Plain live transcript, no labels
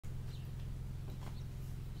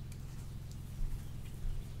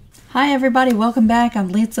Hi everybody, welcome back. I'm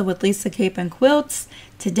Lisa with Lisa Cape and Quilts.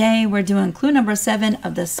 Today we're doing clue number 7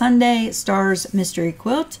 of the Sundae Stars Mystery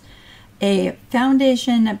Quilt, a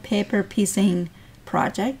foundation paper piecing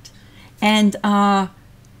project. And I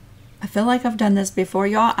feel like I've done this before,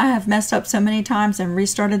 y'all. I have messed up so many times and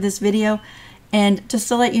restarted this video. And just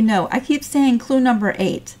to let you know, I keep saying clue number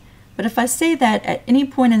 8. But if I say that at any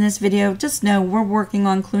point in this video, just know we're working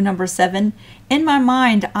on clue number 7. In my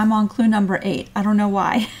mind, I'm on clue number 8. I don't know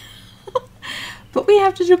why. But we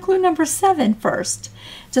have to do clue number 7 first.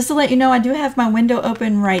 Just to let you know, I do have my window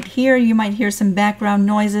open right here. You might hear some background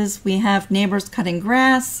noises. We have neighbors cutting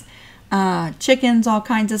grass, chickens, all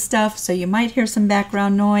kinds of stuff. So you might hear some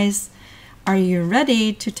background noise. Are you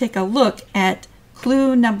ready to take a look at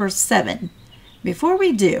clue number 7? Before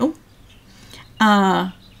we do,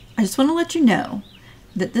 I just want to let you know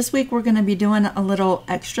that this week we're going to be doing a little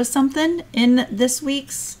extra something in this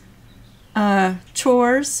week's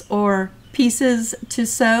chores or pieces to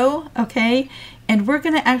sew, okay? And we're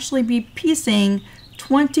going to actually be piecing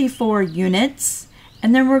 24 units,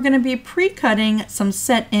 and then we're going to be pre-cutting some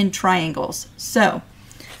set-in triangles. So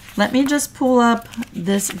let me just pull up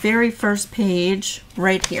this very first page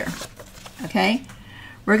right here, okay?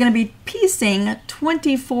 We're going to be piecing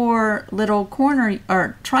 24 little corner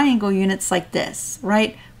or triangle units like this,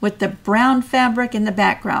 right? With the brown fabric and the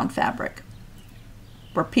background fabric.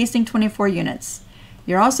 We're piecing 24 units.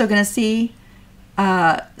 You're also going to see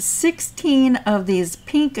 16 of these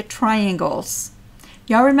pink triangles.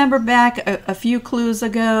 Y'all remember back a few clues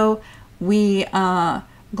ago, we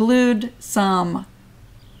glued some,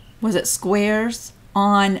 was it squares,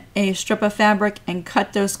 on a strip of fabric and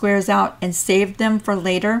cut those squares out and saved them for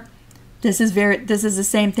later. This is the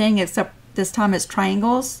same thing, except this time it's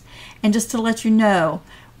triangles. And just to let you know,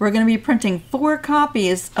 we're going to be printing 4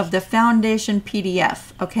 copies of the foundation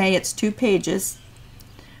PDF. Okay, it's 2 pages.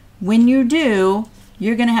 When you do,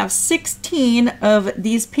 you're going to have 16 of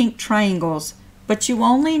these pink triangles, but you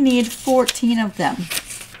only need 14 of them.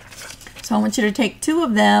 So I want you to take 2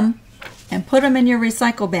 of them and put them in your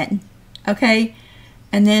recycle bin, okay?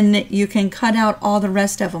 And then you can cut out all the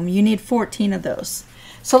rest of them. You need 14 of those.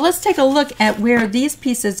 So let's take a look at where these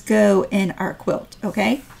pieces go in our quilt,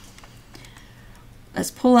 okay?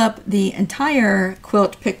 Let's pull up the entire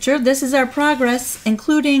quilt picture. This is our progress,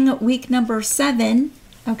 including week number 7.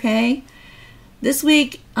 Okay, this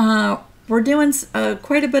week we're doing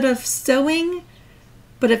quite a bit of sewing,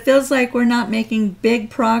 but it feels like we're not making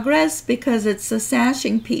big progress because it's a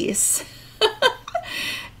sashing piece.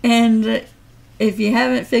 And if you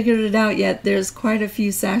haven't figured it out yet, there's quite a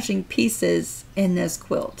few sashing pieces in this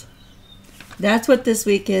quilt. That's what this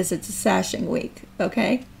week is. It's a sashing week,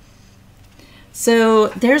 okay? So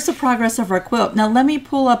there's the progress of our quilt. Now let me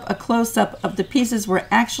pull up a close-up of the pieces we're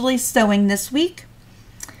actually sewing this week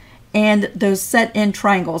and those set-in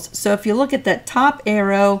triangles. So if you look at that top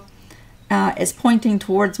arrow, is pointing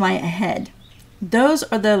towards my head. Those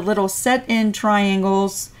are the little set-in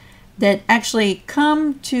triangles that actually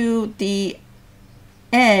come to the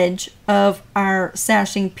edge of our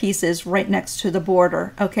sashing pieces right next to the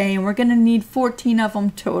border. Okay, and we're going to need 14 of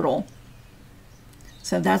them total.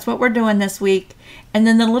 So that's what we're doing this week. And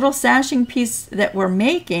then the little sashing piece that we're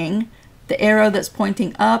making, the arrow that's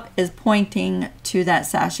pointing up is pointing to that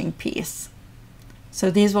sashing piece. So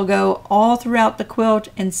these will go all throughout the quilt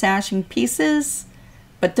in sashing pieces,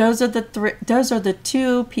 but those are the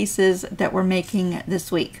 2 pieces that we're making this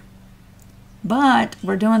week. But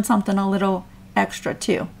we're doing something a little extra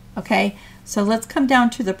too, okay? So let's come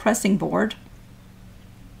down to the pressing board.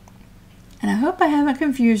 And I hope I haven't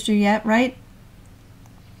confused you yet, right?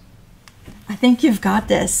 I think you've got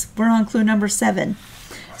this. We're on clue number 7.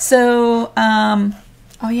 So,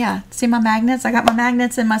 oh yeah, see my magnets? I got my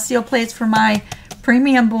magnets and my steel plates for my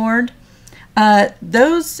premium board.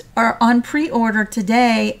 Those are on pre-order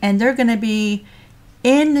today, and they're going to be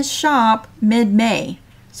in the shop mid-May.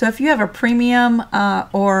 So if you have a premium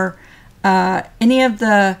or any of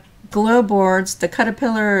the glow boards, the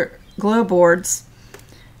Caterpillar glow boards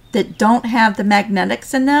that don't have the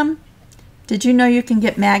magnetics in them, did you know you can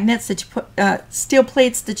get magnets that you put, steel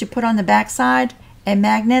plates that you put on the back side? And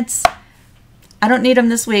magnets, I don't need them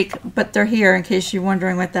this week, but they're here in case you're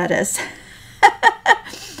wondering what that is.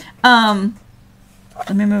 Let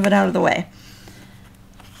me move it out of the way.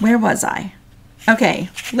 Where was I?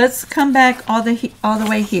 Okay, let's come back all the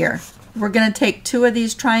way here. We're going to take 2 of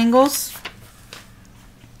these triangles,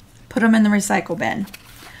 put them in the recycle bin.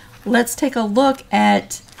 Let's take a look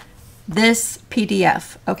at this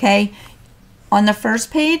PDF, okay? On the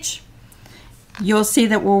first page, you'll see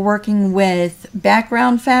that we're working with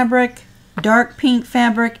background fabric, dark pink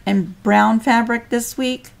fabric, and brown fabric this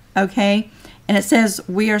week. okay? And it says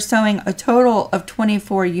we are sewing a total of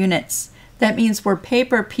 24 units. That means we're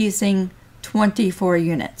paper piecing 24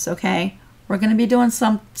 units, okay? We're going to be doing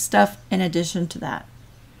some stuff in addition to that.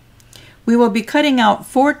 We will be cutting out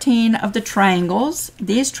 14 of the triangles,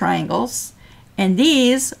 these triangles, and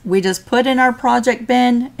these we just put in our project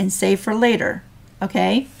bin and save for later,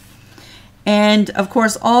 okay? And of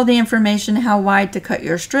course, all the information, how wide to cut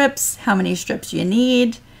your strips, how many strips you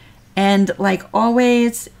need. And like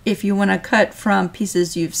always, if you want to cut from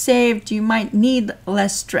pieces you've saved, you might need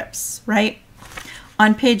less strips, right?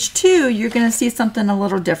 On page 2, you're going to see something a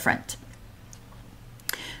little different.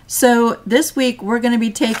 So this week, we're going to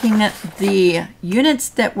be taking the units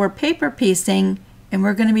that we're paper piecing, and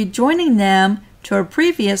we're going to be joining them to our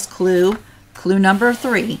previous clue, clue number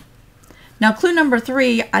 3. Now, clue number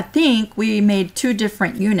 3, I think we made 2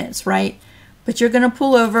 different units, right? But you're going to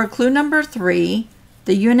pull over clue number 3,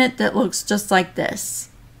 the unit that looks just like this.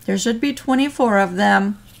 There should be 24 of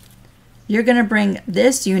them. You're going to bring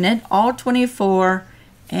this unit, all 24,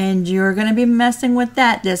 and you're going to be messing with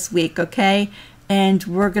that this week, okay? And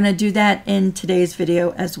we're going to do that in today's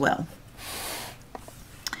video as well.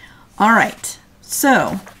 All right,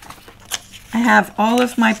 so I have all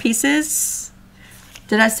of my pieces.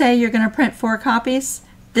 Did I say you're going to print 4 copies?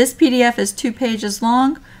 This PDF is 2 pages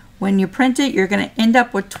long. When you print it, you're going to end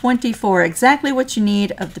up with 24, exactly what you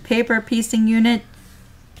need of the paper piecing unit.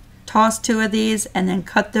 Toss 2 of these and then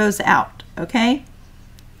cut those out, okay?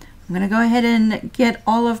 I'm going to go ahead and get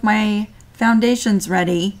all of my foundations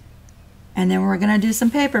ready, and then we're going to do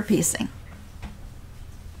some paper piecing.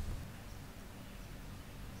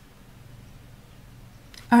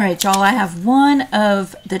 All right, y'all, I have one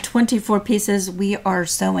of the 24 pieces we are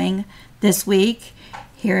sewing this week.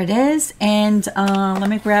 Here it is, and let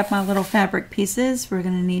me grab my little fabric pieces. We're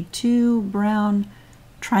going to need 2 brown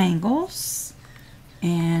triangles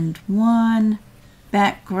and 1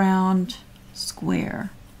 background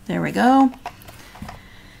square. There we go.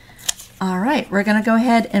 All right, we're going to go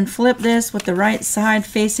ahead and flip this with the right side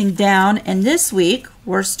facing down, and this week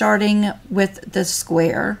we're starting with the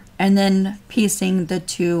square and then piecing the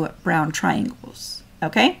 2 brown triangles,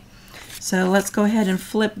 okay? So let's go ahead and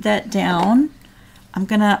flip that down. I'm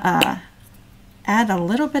gonna add a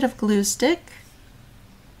little bit of glue stick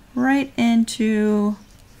right into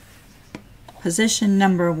position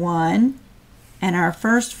number 1, and our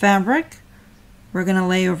first fabric we're gonna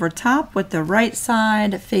lay over top with the right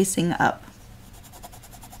side facing up.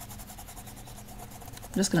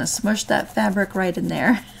 I'm just gonna smush that fabric right in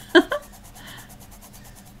there.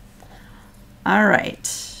 All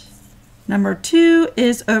right, number 2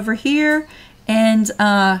 is over here, and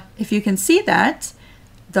if you can see that,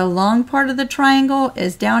 the long part of the triangle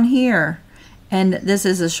is down here, and this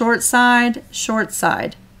is a short side, short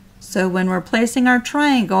side. So when we're placing our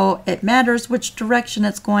triangle, it matters which direction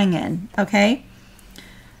it's going in, okay?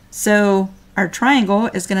 So our triangle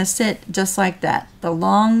is going to sit just like that, the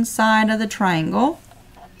long side of the triangle.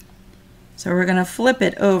 So we're going to flip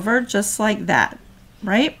it over just like that,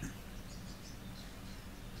 right?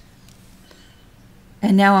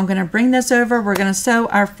 And now I'm going to bring this over. We're going to sew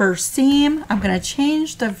our first seam. I'm going to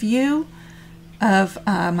change the view of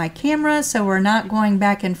my camera so we're not going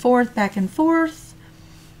back and forth, back and forth.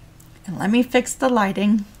 And let me fix the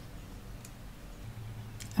lighting.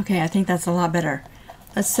 Okay, I think that's a lot better.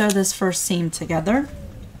 Let's sew this first seam together.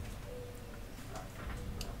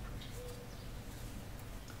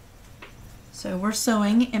 So we're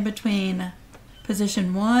sewing in between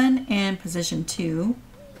position 1 and position 2.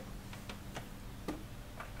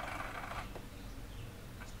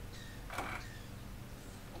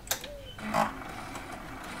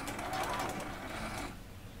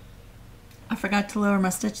 I forgot to lower my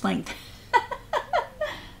stitch length.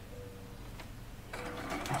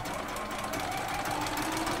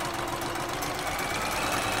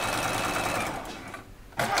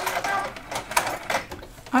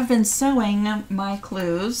 I've been sewing my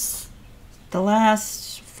clues, the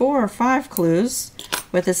last 4 or 5 clues,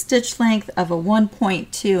 with a stitch length of a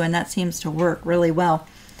 1.2, and that seems to work really well.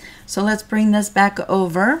 So let's bring this back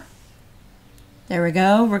over. There we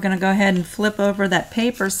go. We're going to go ahead and flip over that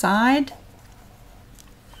paper side.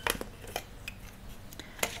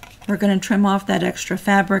 We're going to trim off that extra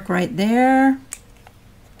fabric right there.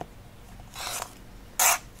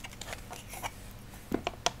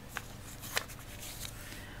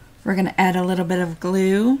 We're going to add a little bit of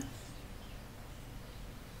glue.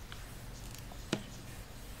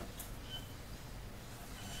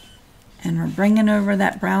 And we're bringing over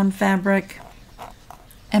that brown fabric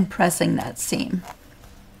and pressing that seam.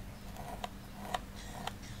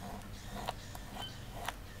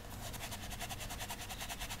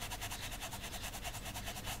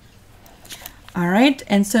 All right,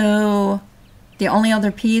 and so the only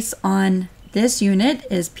other piece on this unit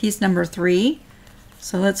is piece number 3.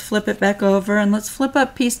 So let's flip it back over and let's flip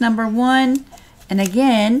up piece number 1. And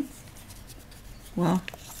again, well,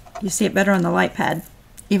 you see it better on the light pad,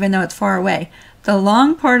 even though it's far away. The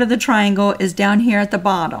long part of the triangle is down here at the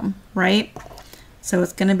bottom, right? So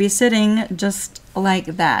it's going to be sitting just like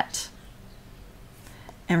that.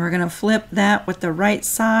 And we're going to flip that with the right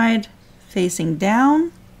side facing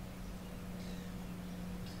down.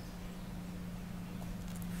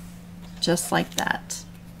 Just like that.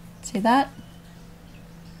 See that?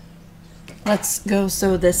 Let's go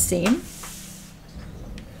sew this seam.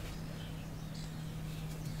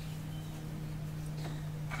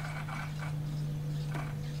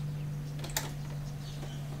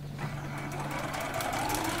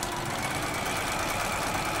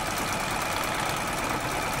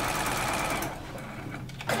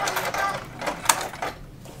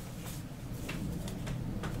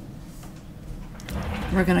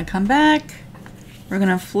 We're going to come back, we're going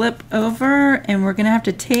to flip over, and we're going to have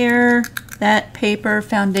to tear that paper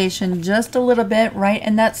foundation just a little bit right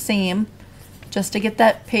in that seam, just to get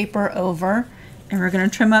that paper over. And we're going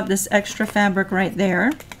to trim up this extra fabric right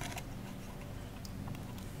there.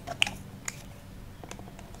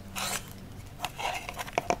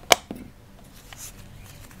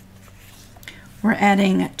 We're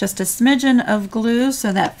adding just a smidgen of glue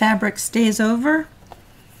so that fabric stays over.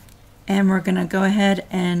 And we're going to go ahead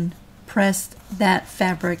and press that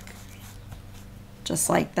fabric just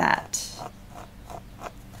like that.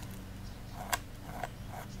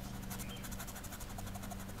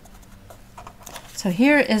 So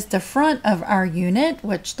here is the front of our unit,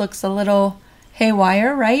 which looks a little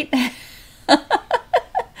haywire, right?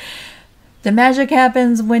 The magic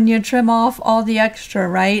happens when you trim off all the extra,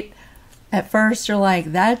 right? At first you're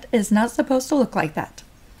like, that is not supposed to look like that.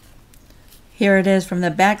 Here it is from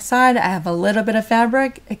the back side. I have a little bit of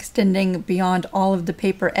fabric extending beyond all of the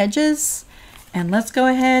paper edges. And let's go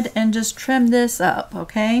ahead and just trim this up,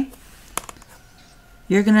 okay?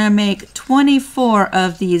 You're gonna make 24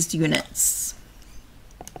 of these units.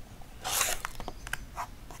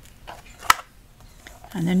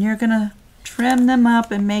 And then you're gonna trim them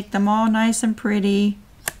up and make them all nice and pretty.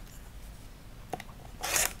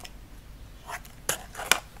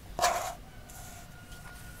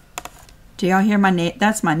 Do y'all hear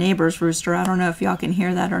that's my neighbor's rooster. I don't know if y'all can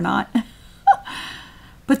hear that or not.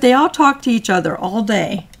 But they all talk to each other all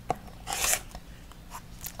day.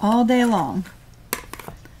 All day long.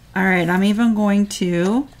 All right, I'm even going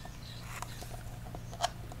to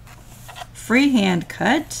freehand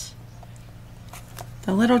cut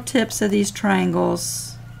the little tips of these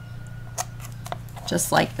triangles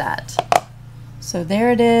just like that. So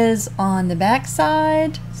there it is on the back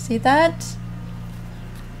side. See that?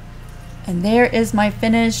 And there is my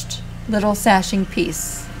finished little sashing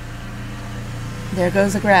piece. There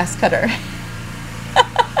goes a grass cutter.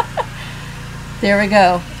 There we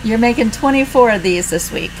go. You're making 24 of these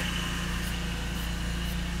this week.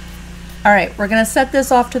 All right, we're gonna set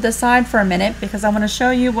this off to the side for a minute because I wanna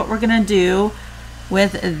show you what we're gonna do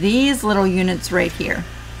with these little units right here,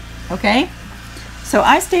 okay? So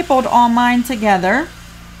I stapled all mine together.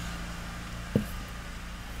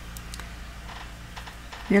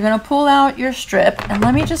 You're going to pull out your strip, and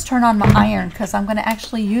let me just turn on my iron because I'm going to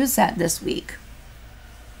actually use that this week.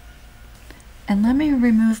 And let me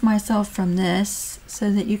remove myself from this so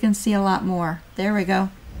that you can see a lot more. There we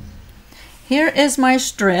go. Here is my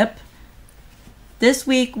strip. This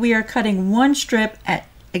week we are cutting one strip at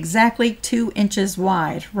exactly 2 inches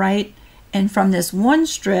wide, right? And from this one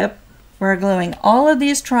strip, we're gluing all of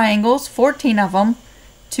these triangles, 14 of them,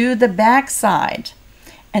 to the back side.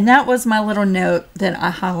 And that was my little note that I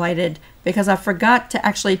highlighted because I forgot to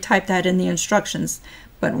actually type that in the instructions.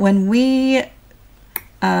 But when we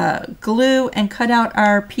glue and cut out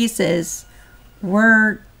our pieces,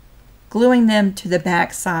 we're gluing them to the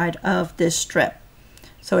back side of this strip.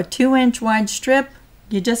 So a 2-inch wide strip,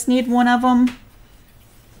 you just need one of them.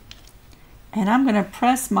 And I'm going to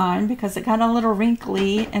press mine because it got a little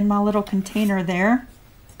wrinkly in my little container there.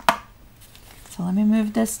 So let me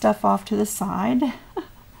move this stuff off to the side.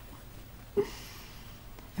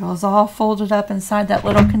 It was all folded up inside that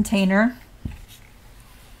little container.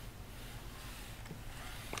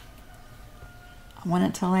 I want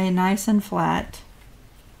it to lay nice and flat.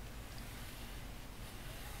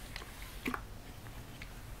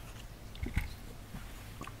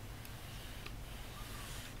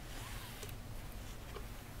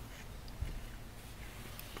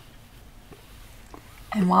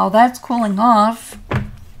 And while that's cooling off,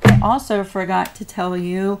 I also forgot to tell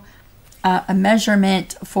you a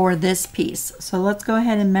measurement for this piece. So let's go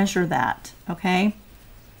ahead and measure that, okay?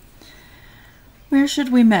 Where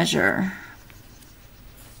should we measure?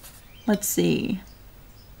 Let's see.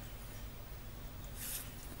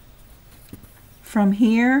 From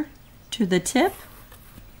here to the tip.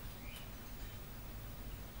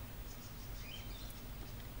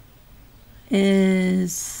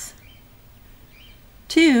 Is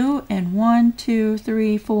 2 and 1, 2,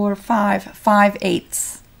 3, 4,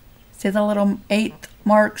 5/8. See the little 8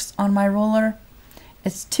 marks on my ruler?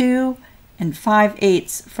 It's 2 and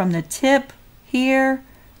 5/8 from the tip here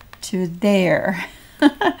to there.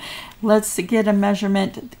 Let's get a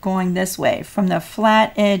measurement going this way, from the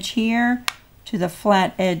flat edge here to the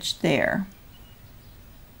flat edge there.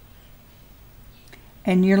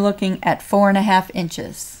 And you're looking at 4.5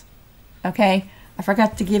 inches. Okay, I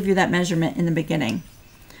forgot to give you that measurement in the beginning.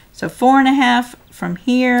 So 4.5 from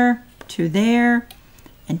here to there,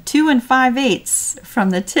 and 2 and 5/8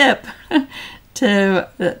 from the tip to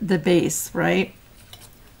the base, right?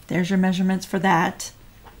 There's your measurements for that.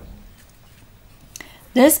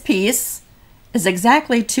 This piece is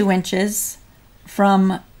exactly 2 inches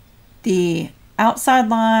from the outside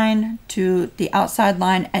line to the outside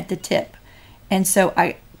line at the tip. And so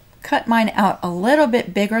I cut mine out a little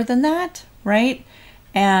bit bigger than that, right?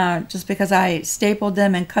 And just because I stapled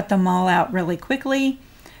them and cut them all out really quickly.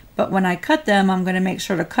 But when I cut them, I'm going to make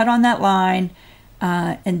sure to cut on that line.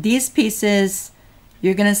 And these pieces,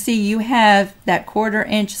 you're going to see you have that 1/4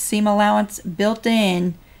 inch seam allowance built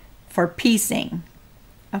in for piecing.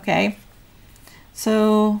 Okay,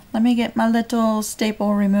 so let me get my little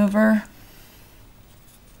staple remover.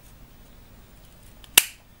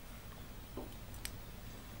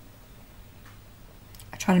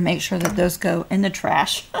 I try to make sure that those go in the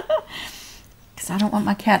trash because I don't want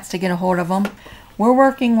my cats to get a hold of them. We're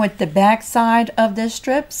working with the back side of this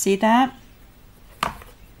strip. See that?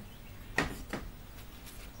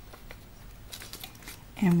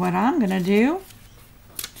 And what I'm going to do,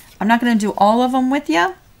 I'm not going to do all of them with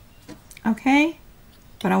you, okay?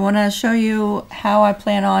 But I want to show you how I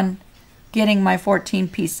plan on getting my 14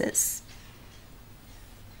 pieces.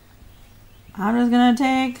 I'm just going to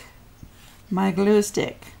take my glue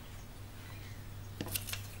stick.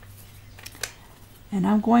 And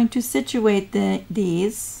I'm going to situate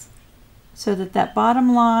these so that that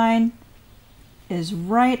bottom line is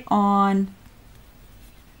right on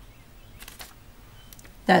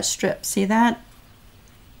that strip. See that?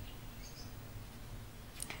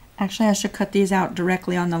 Actually, I should cut these out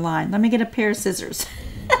directly on the line. Let me get a pair of scissors.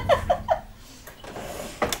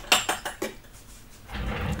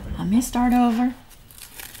 Let me start over.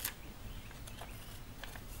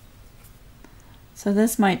 So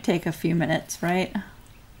this might take a few minutes, right?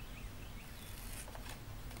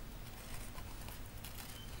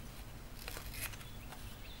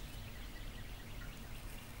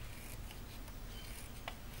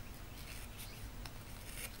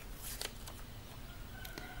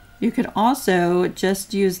 You could also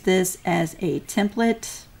just use this as a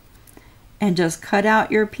template and just cut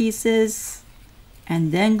out your pieces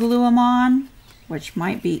and then glue them on, which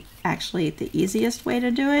might be actually the easiest way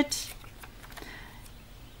to do it.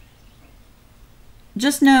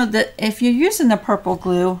 Just know that if you're using the purple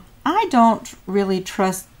glue, I don't really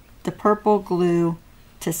trust the purple glue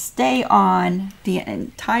to stay on the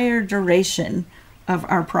entire duration of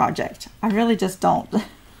our project. I really just don't.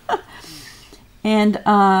 And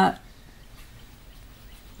I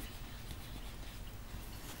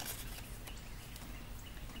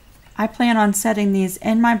plan on setting these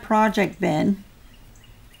in my project bin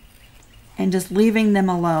and just leaving them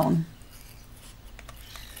alone.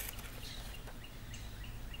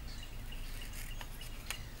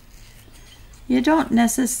 You don't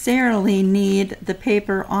necessarily need the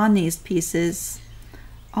paper on these pieces,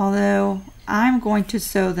 although I'm going to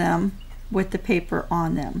sew them with the paper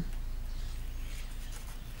on them.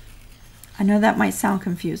 I know that might sound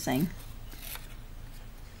confusing,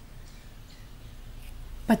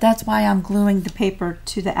 but that's why I'm gluing the paper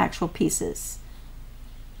to the actual pieces.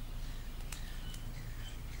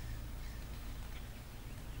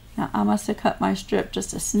 Now I must have cut my strip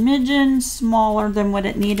just a smidgen smaller than what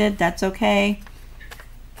it needed. That's okay.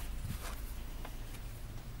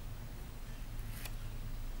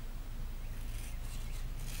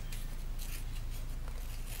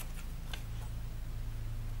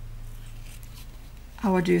 I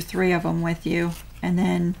will do 3 of them with you, and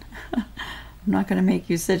then I'm not going to make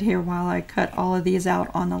you sit here while I cut all of these out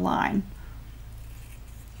on the line.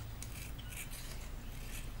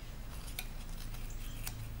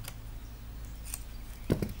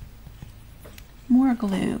 More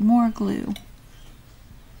glue, more glue.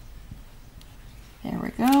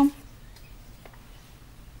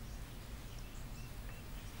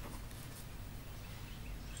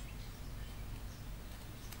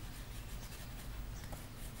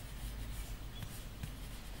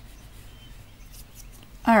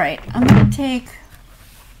 All right, I'm going to take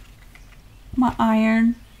my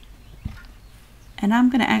iron and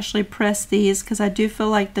I'm going to actually press these because I do feel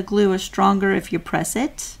like the glue is stronger if you press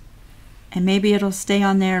it, and maybe it'll stay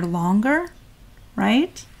on there longer,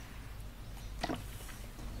 right?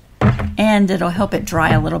 And it'll help it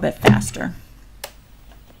dry a little bit faster.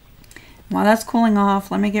 While that's cooling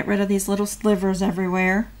off, let me get rid of these little slivers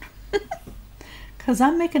everywhere because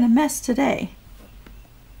I'm making a mess today.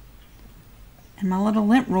 And my little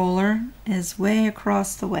lint roller is way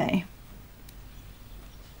across the way.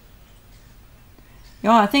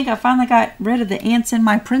 Y'all, I think I finally got rid of the ants in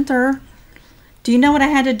my printer. Do you know what I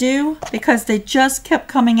had to do? Because they just kept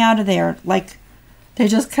coming out of there. Like, they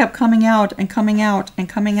just kept coming out and coming out and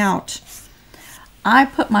coming out. I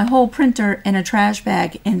put my whole printer in a trash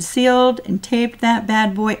bag and sealed and taped that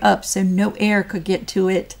bad boy up so no air could get to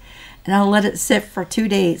it. And I let it sit for 2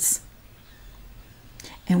 days.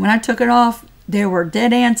 And when I took it off, there were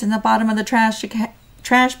dead ants in the bottom of the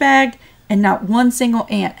trash bag, and not one single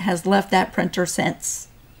ant has left that printer since.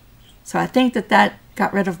 So I think that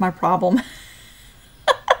got rid of my problem.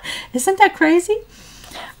 Isn't that crazy?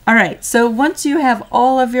 All right, so once you have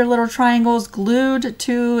all of your little triangles glued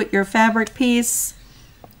to your fabric piece,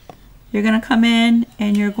 you're going to come in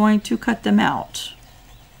and you're going to cut them out.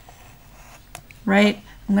 Right?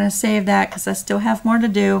 I'm going to save that because I still have more to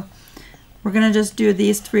do. We're going to just do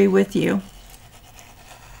these 3 with you.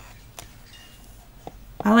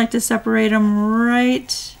 I like to separate them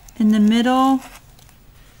right in the middle.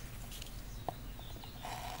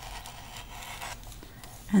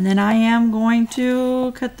 And then I am going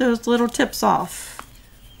to cut those little tips off.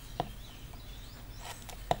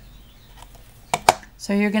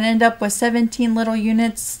 So you're going to end up with 17 little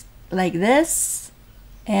units like this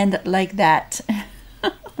and like that,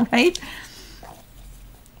 right?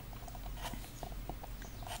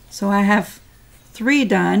 So I have 3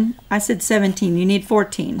 done. I said 17. You need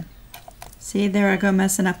 14. See, there I go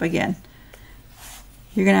messing up again.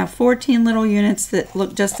 You're going to have 14 little units that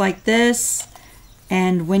look just like this.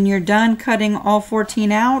 And when you're done cutting all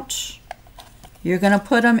 14 out, you're going to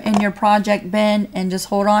put them in your project bin and just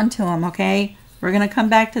hold on to them, okay? We're going to come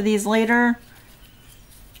back to these later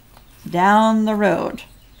down the road.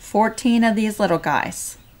 14 of these little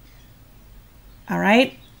guys. All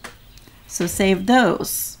right? So save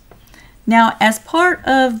those. Now, as part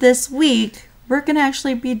of this week, we're going to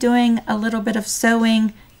actually be doing a little bit of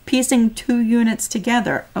sewing, piecing 2 units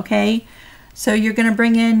together, okay? So you're going to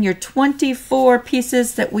bring in your 24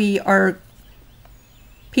 pieces that we are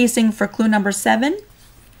piecing for clue number 7.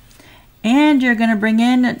 And you're going to bring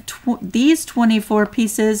in these 24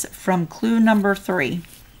 pieces from clue number 3.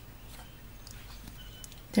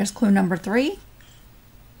 There's clue number 3.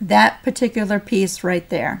 That particular piece right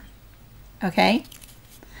there. Okay?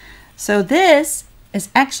 So this is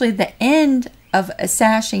actually the end of a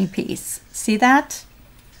sashing piece. See that?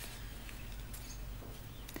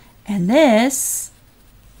 And this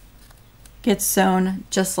gets sewn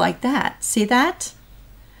just like that. See that?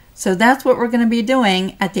 So that's what we're going to be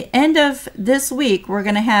doing. At the end of this week, we're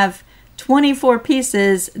going to have 24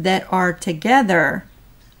 pieces that are together.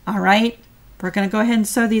 All right? We're going to go ahead and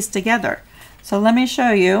sew these together. So let me show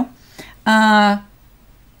you.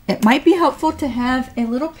 It might be helpful to have a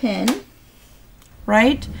little pin,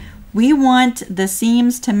 right? We want the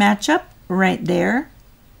seams to match up right there,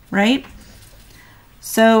 right?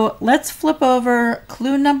 So let's flip over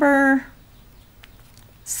clue number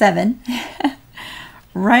 7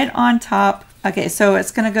 right on top. Okay, so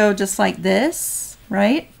it's going to go just like this,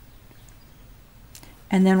 right?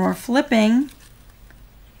 And then we're flipping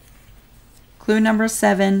clue number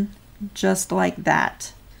 7 just like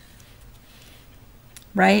that,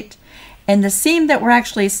 right? And the seam that we're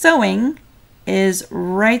actually sewing is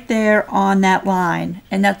right there on that line.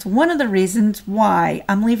 And that's one of the reasons why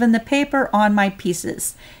I'm leaving the paper on my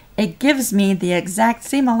pieces. It gives me the exact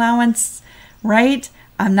seam allowance, right?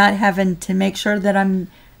 I'm not having to make sure that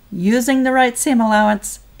I'm using the right seam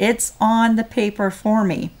allowance. It's on the paper for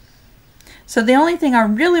me. So the only thing I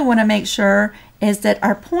really want to make sure is that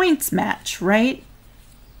our points match, right?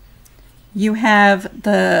 You have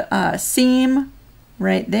the seam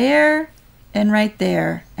right there and right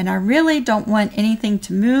there, and I really don't want anything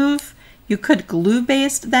to move. You could glue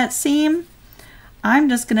baste that seam. I'm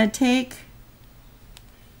just going to take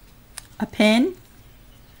a pin,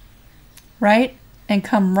 right, and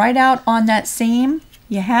come right out on that seam.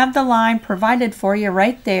 You have the line provided for you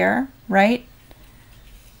right there, right?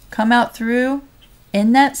 Come out through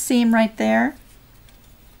in that seam right there.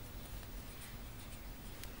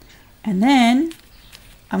 And then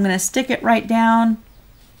I'm going to stick it right down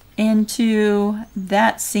into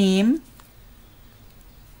that seam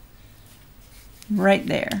right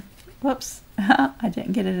there. Whoops, I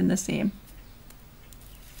didn't get it in the seam.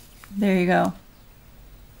 There you go.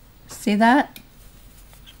 See that?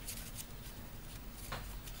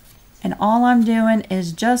 And all I'm doing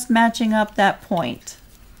is just matching up that point.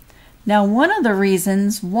 Now, one of the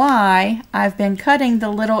reasons why I've been cutting the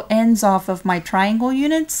little ends off of my triangle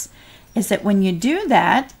units is that when you do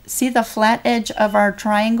that, see the flat edge of our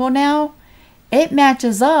triangle now? It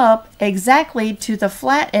matches up exactly to the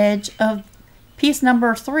flat edge of piece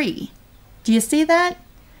number 3. Do you see that?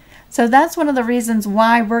 So that's one of the reasons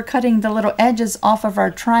why we're cutting the little edges off of our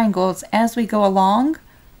triangles as we go along.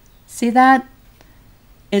 See that?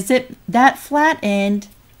 Is it that flat end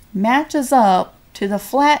matches up to the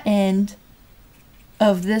flat end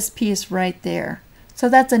of this piece right there. So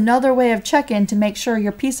that's another way of checking to make sure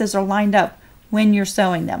your pieces are lined up when you're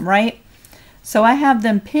sewing them, right? So I have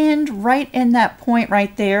them pinned right in that point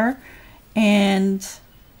right there. And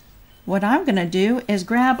what I'm going to do is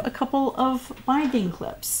grab a couple of binding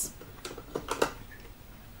clips.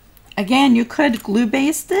 Again, you could glue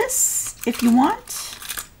base this if you want.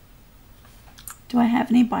 Do I have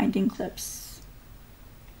any binding clips?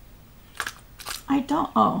 I don't.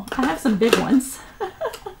 Oh, I have some big ones.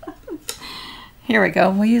 Here we go.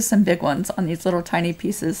 We'll use some big ones on these little tiny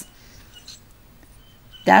pieces.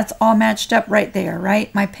 That's all matched up right there,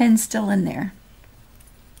 right? My pin's still in there.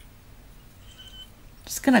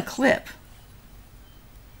 Just gonna clip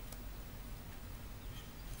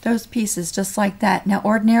those pieces just like that. Now,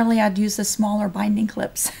 ordinarily I'd use the smaller binding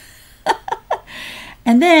clips.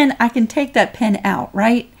 And then I can take that pin out,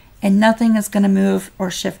 right? And nothing is gonna move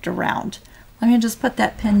or shift around. Let me just put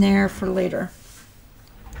that pin there for later.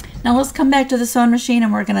 Now let's come back to the sewing machine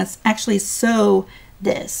and we're gonna actually sew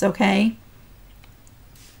this, okay?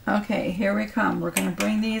 Okay, here we come. We're gonna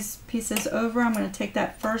bring these pieces over. I'm gonna take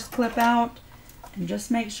that first clip out and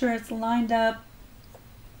just make sure it's lined up.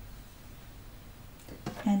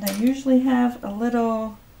 And I usually have a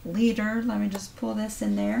little leader. Let me just pull this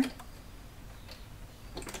in there.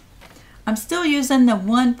 I'm still using the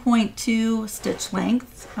 1.2 stitch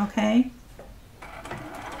length, okay?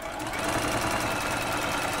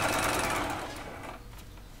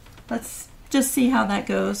 Let's just see how that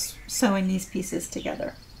goes sewing these pieces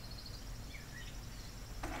together.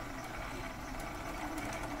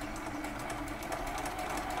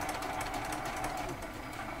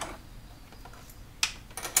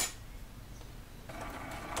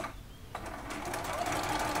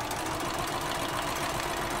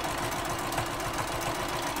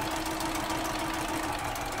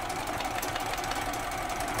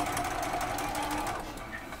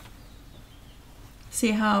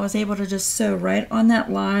 See how I was able to just sew right on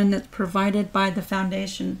that line that's provided by the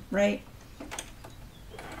foundation, right?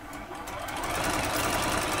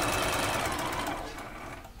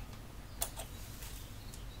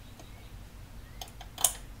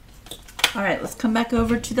 All right, let's come back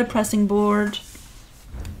over to the pressing board.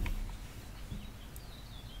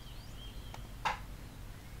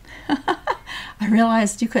 I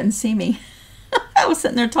realized you couldn't see me. I was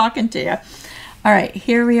sitting there talking to you. All right,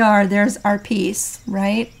 here we are. There's our piece,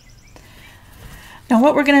 right? Now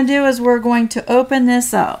what we're going to do is we're going to open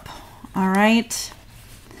this up, all right?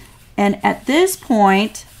 And at this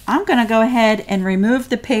point, I'm going to go ahead and remove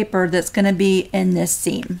the paper that's going to be in this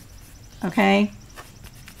seam, okay?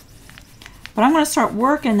 But I'm going to start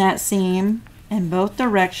working that seam in both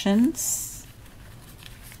directions.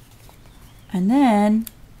 And then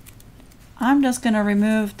I'm just going to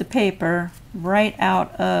remove the paper right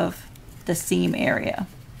out of the seam area.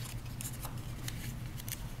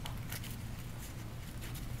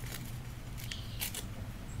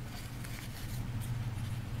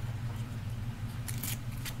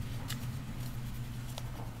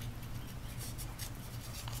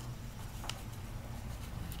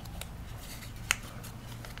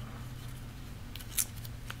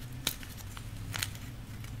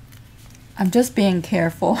 I'm just being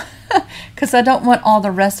careful because I don't want all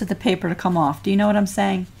the rest of the paper to come off. Do you know what I'm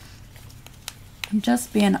saying? I'm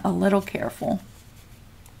just being a little careful.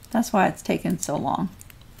 That's why it's taken so long.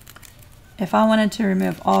 If I wanted to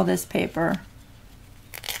remove all this paper,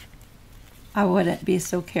 I wouldn't be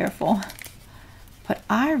so careful. But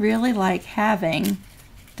I really like having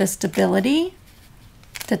the stability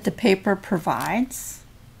that the paper provides,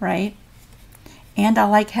 right? And I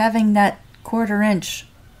like having that 1/4 inch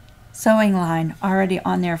sewing line already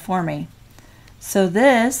on there for me. So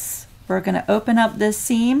this, we're going to open up this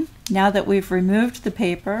seam now that we've removed the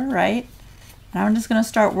paper, right? And I'm just going to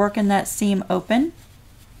start working that seam open.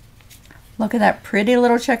 Look at that pretty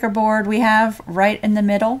little checkerboard we have right in the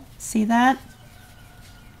middle. See that?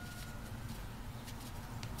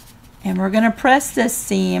 And we're going to press this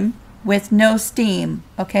seam with no steam.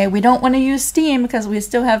 Okay, we don't want to use steam because we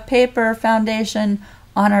still have paper foundation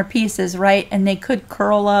on our pieces, right? And they could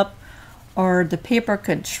curl up or the paper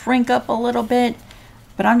could shrink up a little bit.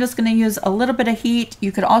 But I'm just going to use a little bit of heat.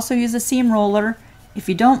 You could also use a seam roller if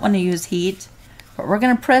you don't want to use heat. But we're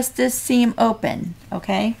going to press this seam open,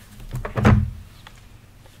 okay?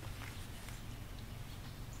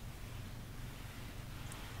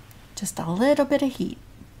 Just a little bit of heat.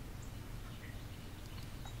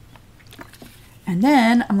 And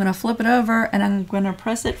then I'm going to flip it over and I'm going to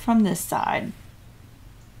press it from this side.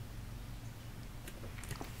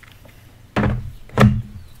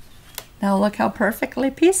 Now look how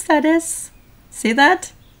perfectly pieced that is. See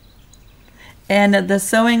that? And the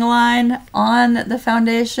sewing line on the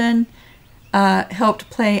foundation helped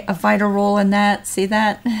play a vital role in that. See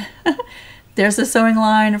that? There's a sewing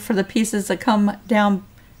line for the pieces that come down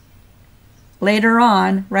later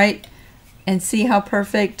on, right? And see how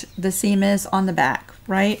perfect the seam is on the back,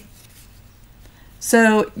 right?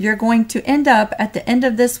 So you're going to end up at the end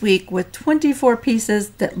of this week with 24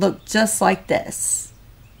 pieces that look just like this.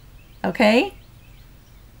 Okay?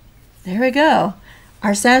 There we go.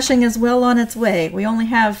 Our sashing is well on its way. We only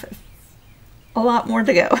have a lot more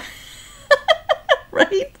to go.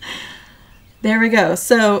 Right? There we go.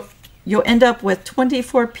 So you'll end up with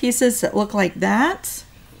 24 pieces that look like that.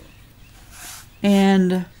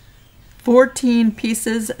 And 14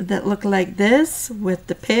 pieces that look like this with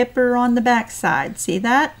the paper on the back side. See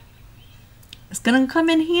that? It's going to come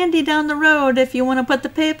in handy down the road if you want to put the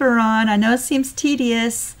paper on. I know it seems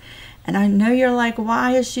tedious, and I know you're like,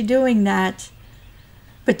 why is she doing that?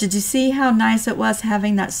 But did you see how nice it was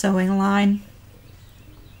having that sewing line?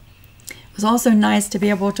 It was also nice to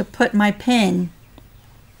be able to put my pin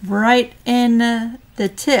right in the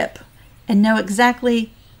tip and know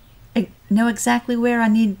exactly where I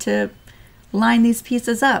need to line these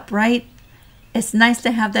pieces up, right? It's nice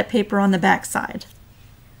to have that paper on the back side.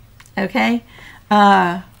 Okay?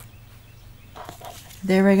 There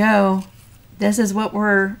we go. This is what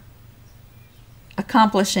we're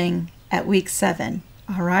accomplishing at week 7.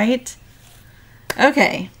 All right?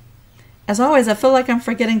 Okay. As always, I feel like I'm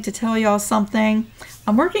forgetting to tell y'all something.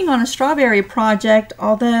 I'm working on a strawberry project,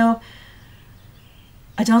 although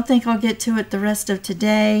I don't think I'll get to it the rest of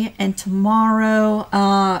today and tomorrow.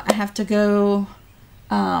 I have to go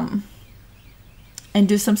and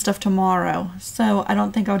do some stuff tomorrow, so I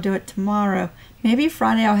don't think I'll do it tomorrow. Maybe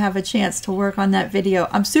Friday I'll have a chance to work on that video.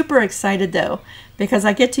 I'm super excited though, because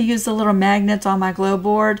I get to use the little magnets on my glow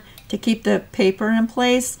board to keep the paper in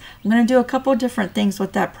place. I'm going to do a couple different things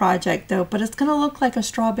with that project though, but it's going to look like a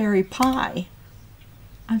strawberry pie.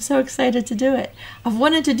 I'm so excited to do it. I've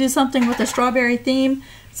wanted to do something with a strawberry theme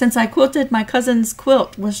since I quilted my cousin's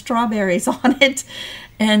quilt with strawberries on it.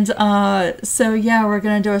 And so yeah, we're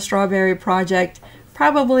going to do a strawberry project.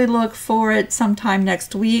 Probably look for it sometime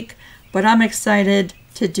next week, but I'm excited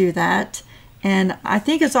to do that. And I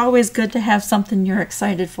think it's always good to have something you're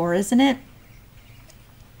excited for, isn't it?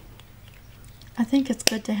 I think it's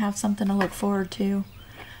good to have something to look forward to.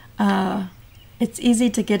 It's easy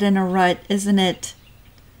to get in a rut, isn't it?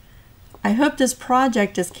 I hope this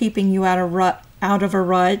project is keeping you out of a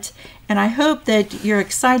rut, and I hope that you're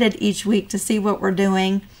excited each week to see what we're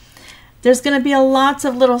doing. There's going to be lots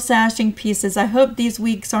of little sashing pieces. I hope these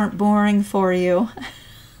weeks aren't boring for you.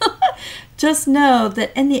 Just know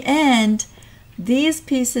that in the end, these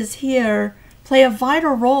pieces here play a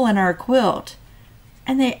vital role in our quilt,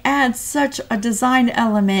 and they add such a design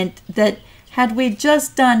element that had we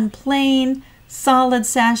just done plain solid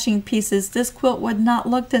sashing pieces, this quilt would not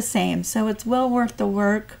look the same. So it's well worth the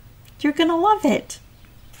work. You're gonna love it.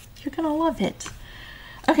 You're gonna love it.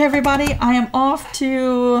 Okay, everybody, I am off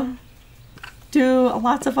to do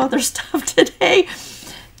lots of other stuff today.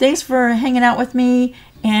 Thanks for hanging out with me,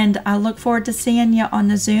 and I look forward to seeing you on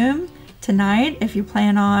the Zoom tonight if you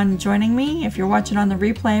plan on joining me. If you're watching on the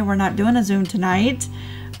replay, we're not doing a Zoom tonight,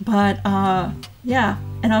 but yeah,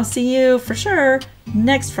 and I'll see you for sure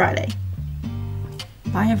next Friday.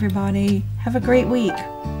 Bye, everybody. Have a great week.